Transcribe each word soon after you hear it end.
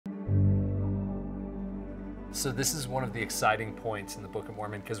So this is one of the exciting points in the Book of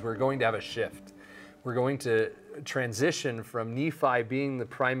Mormon, because we're going to have a shift. We're going to transition from Nephi being the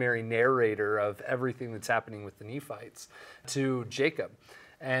primary narrator of everything that's happening with the Nephites to Jacob.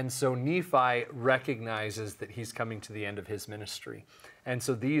 And so Nephi recognizes that he's coming to the end of his ministry. And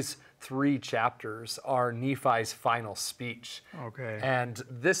so these 3 chapters are Nephi's final speech. Okay. And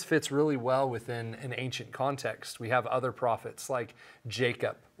this fits really well within an ancient context. We have other prophets like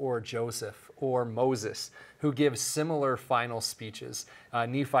Jacob or Joseph or Moses who give similar final speeches.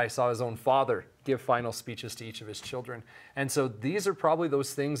 Nephi saw his own father give final speeches to each of his children. And so these are probably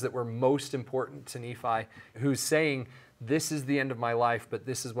those things that were most important to Nephi, who's saying, this is the end of my life, but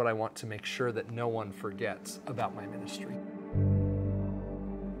this is what I want to make sure that no one forgets about my ministry.